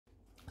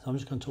So I'm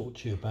just going to talk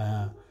to you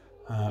about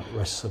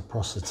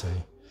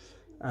reciprocity,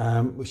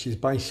 which is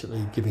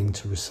basically giving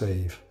to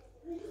receive.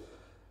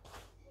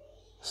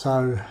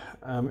 So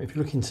if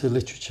you look into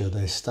literature,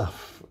 there's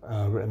stuff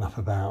written up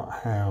about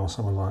how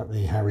someone like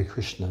the Hare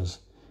Krishnas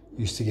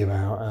used to give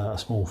out a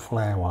small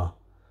flower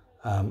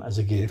as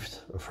a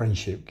gift, a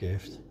friendship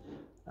gift,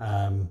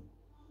 and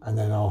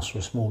then ask for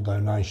a small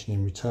donation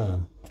in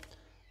return.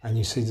 And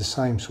you see the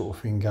same sort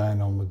of thing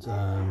going on with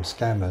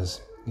scammers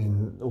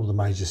in all the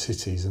major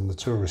cities and the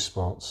tourist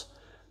spots,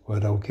 where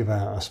they'll give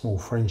out a small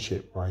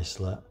friendship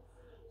bracelet,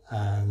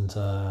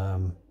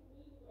 and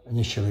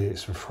initially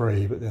it's for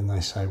free, but then they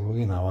say, well,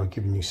 you know, I've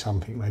given you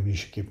something, maybe you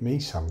should give me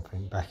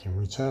something back in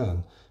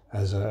return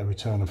as a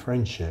return of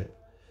friendship,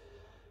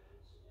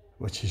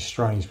 which is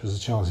strange because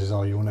the chances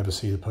are you'll never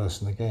see the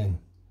person again.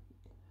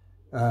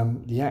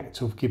 The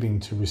act of giving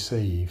to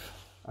receive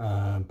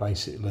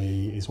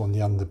basically is one of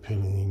the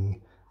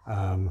underpinning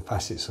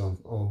facets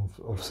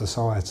of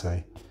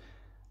society.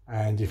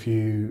 And if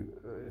you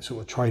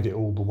sort of trade it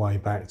all the way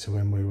back to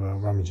when we were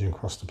rummaging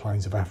across the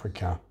plains of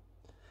Africa,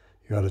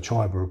 you had a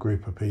tribe or a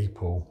group of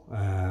people.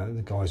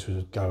 The guys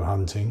would go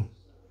hunting.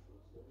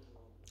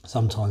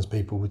 Sometimes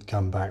people would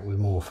come back with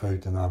more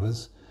food than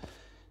others,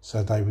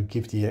 so they would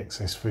give the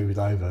excess food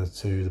over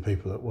to the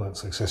people that weren't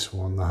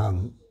successful on the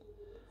hunt,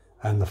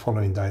 and the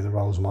following day the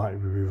roles might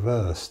be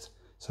reversed.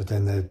 So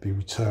then there'd be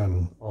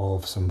return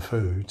of some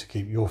food to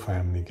keep your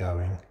family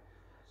going.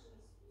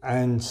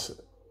 And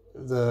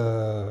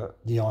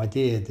the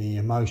idea, the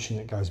emotion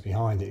that goes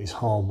behind it is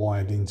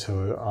hardwired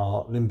into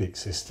our limbic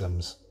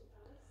systems.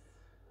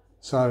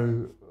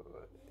 So,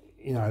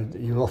 you know,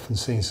 you'll often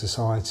see in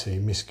society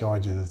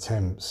misguided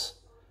attempts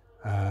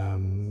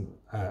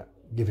at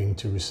giving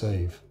to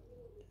receive.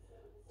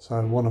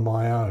 So one of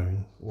my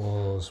own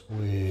was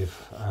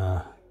with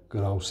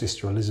good old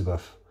Sister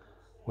Elizabeth,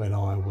 when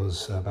I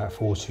was about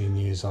 14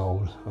 years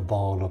old, a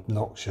vile,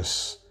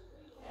 obnoxious,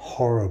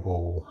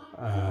 horrible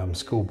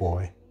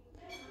schoolboy.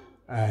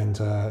 And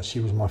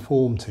she was my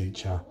form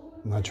teacher,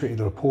 and I treated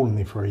her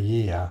appallingly for a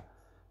year.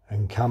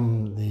 And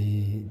come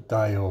the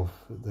day of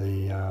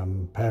the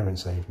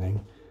parents'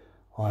 evening,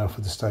 I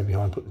offered to stay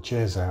behind and put the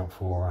chairs out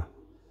for her.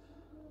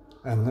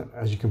 And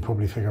as you can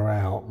probably figure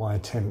out, my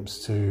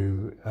attempts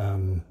to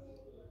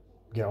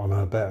get on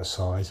her better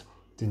side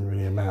didn't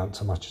really amount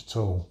to much at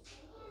all.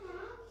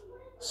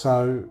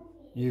 So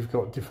you've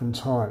got different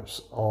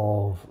types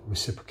of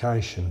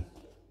reciprocation,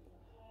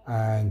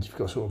 and you've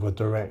got sort of a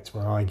direct,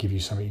 where I give you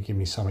something, you give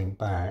me something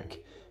back.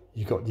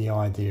 You've got the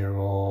idea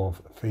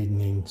of feeding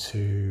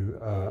into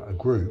a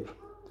group.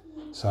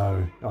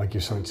 So I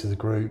give something to the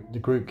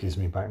group gives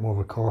me back, more of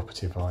a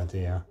cooperative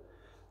idea.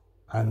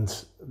 And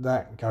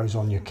that goes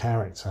on your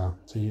character.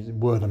 So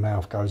word of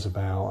mouth goes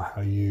about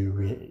how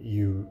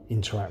you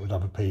interact with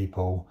other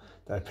people,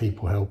 that if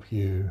people help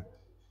you,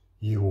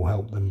 you will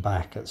help them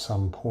back at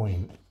some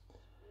point.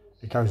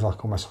 It goes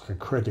like almost like a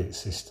credit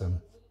system.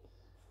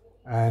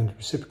 And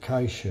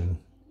reciprocation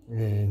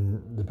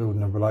in the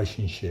building of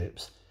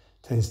relationships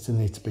tends to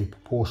need to be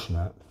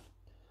proportionate.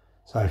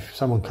 So if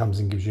someone comes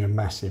and gives you a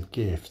massive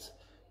gift,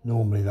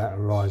 normally that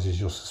arises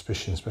your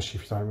suspicion, especially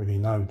if you don't really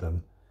know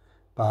them.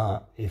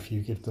 But if you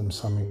give them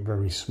something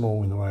very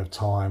small in the way of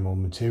time or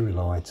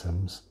material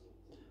items,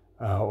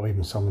 or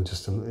even someone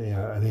just an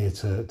ear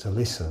to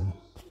listen,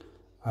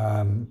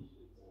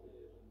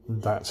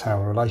 that's how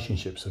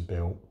relationships are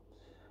built.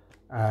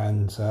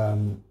 And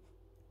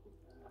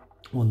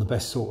one of the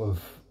best sort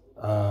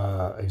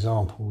of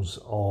examples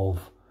of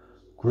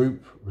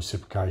group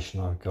reciprocation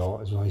I've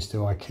got is when I used to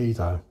do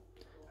Aikido,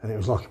 and it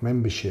was like a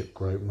membership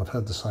group, and I've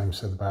heard the same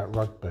said about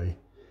rugby.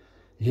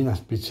 You didn't have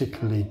to be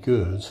particularly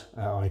good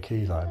at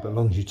Aikido, but as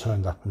long as you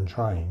turned up and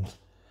trained,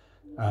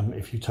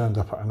 if you turned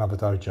up at another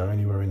dojo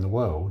anywhere in the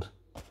world,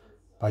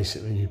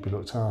 basically you'd be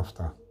looked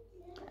after.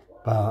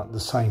 But the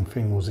same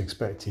thing was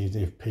expected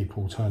if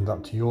people turned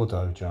up to your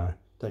dojo,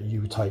 that you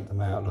would take them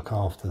out, look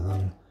after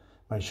them,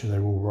 make sure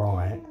they're all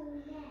right,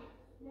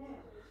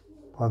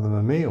 buy them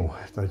a meal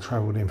if they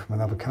travelled in from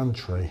another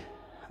country,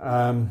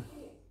 and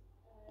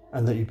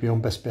that you'd be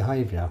on best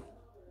behaviour.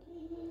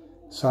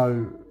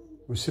 So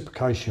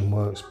reciprocation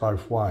works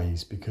both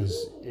ways,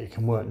 because it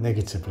can work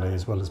negatively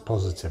as well as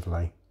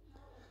positively.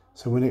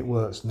 So when it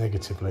works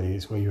negatively,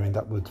 it's where you end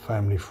up with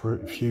family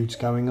feuds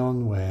going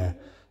on, where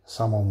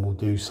someone will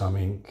do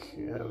something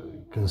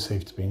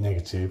conceived to be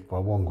negative by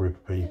one group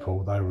of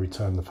people, they will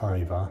return the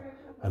favour,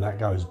 and that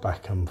goes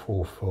back and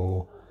forth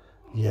for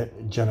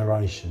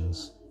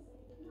generations.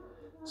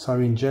 So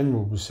in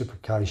general,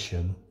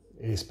 reciprocation,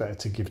 it's better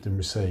to give than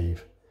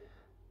receive.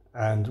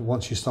 And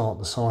once you start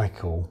the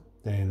cycle,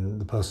 then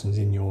the person's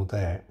in your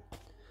debt.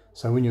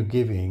 So when you're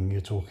giving,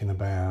 you're talking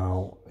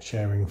about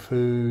sharing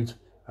food,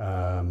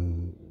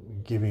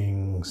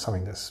 giving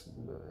something that's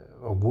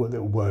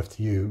worth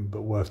to you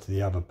but worth to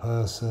the other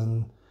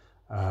person,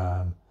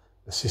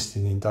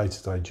 assisting in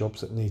day-to-day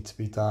jobs that need to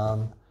be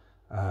done,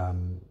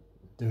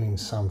 doing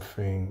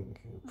something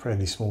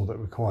fairly small that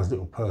requires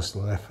little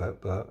personal effort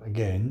but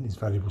again is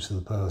valuable to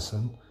the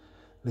person,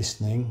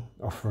 listening,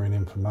 offering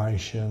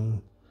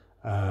information.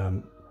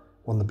 One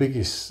of the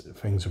biggest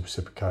things of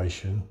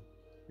reciprocation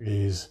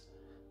is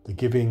the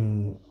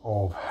giving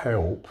of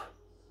help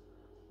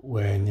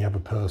when the other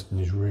person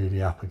is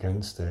really up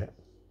against it.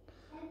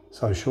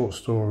 So short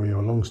story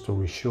or long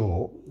story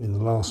short, in the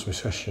last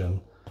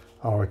recession,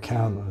 our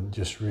accountant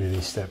just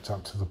really stepped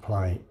up to the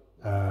plate,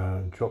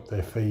 dropped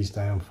their fees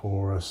down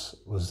for us,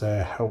 was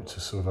there, helped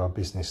us with our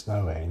business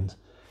no end,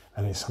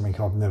 and it's something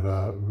I've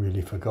never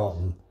really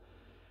forgotten.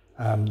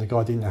 The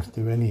guy didn't have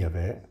to do any of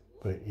it,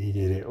 but he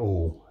did it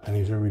all, and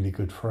he was a really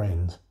good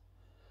friend.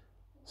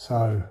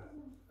 So,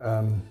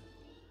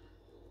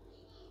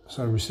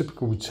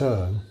 reciprocal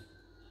return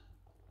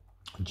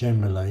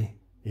generally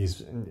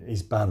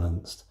is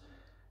balanced.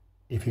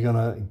 If you're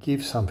going to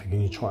give something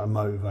and you try to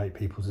motivate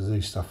people to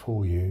do stuff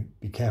for you,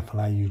 be careful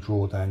how you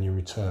draw down your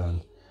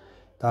return.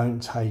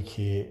 Don't take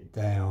it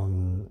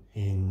down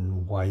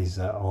in ways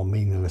that are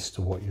meaningless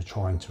to what you're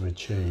trying to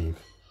achieve.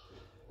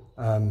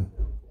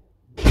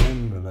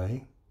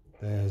 Generally,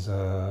 there's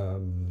a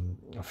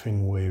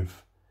thing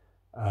with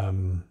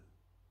the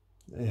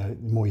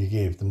more you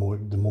give, the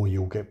more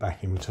you'll get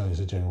back in return, is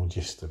the general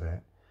gist of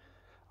it.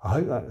 I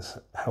hope that's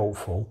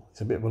helpful. It's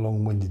a bit of a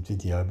long-winded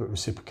video, but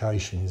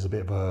reciprocation is a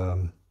bit of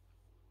a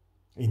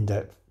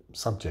in-depth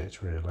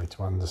subject really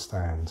to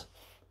understand.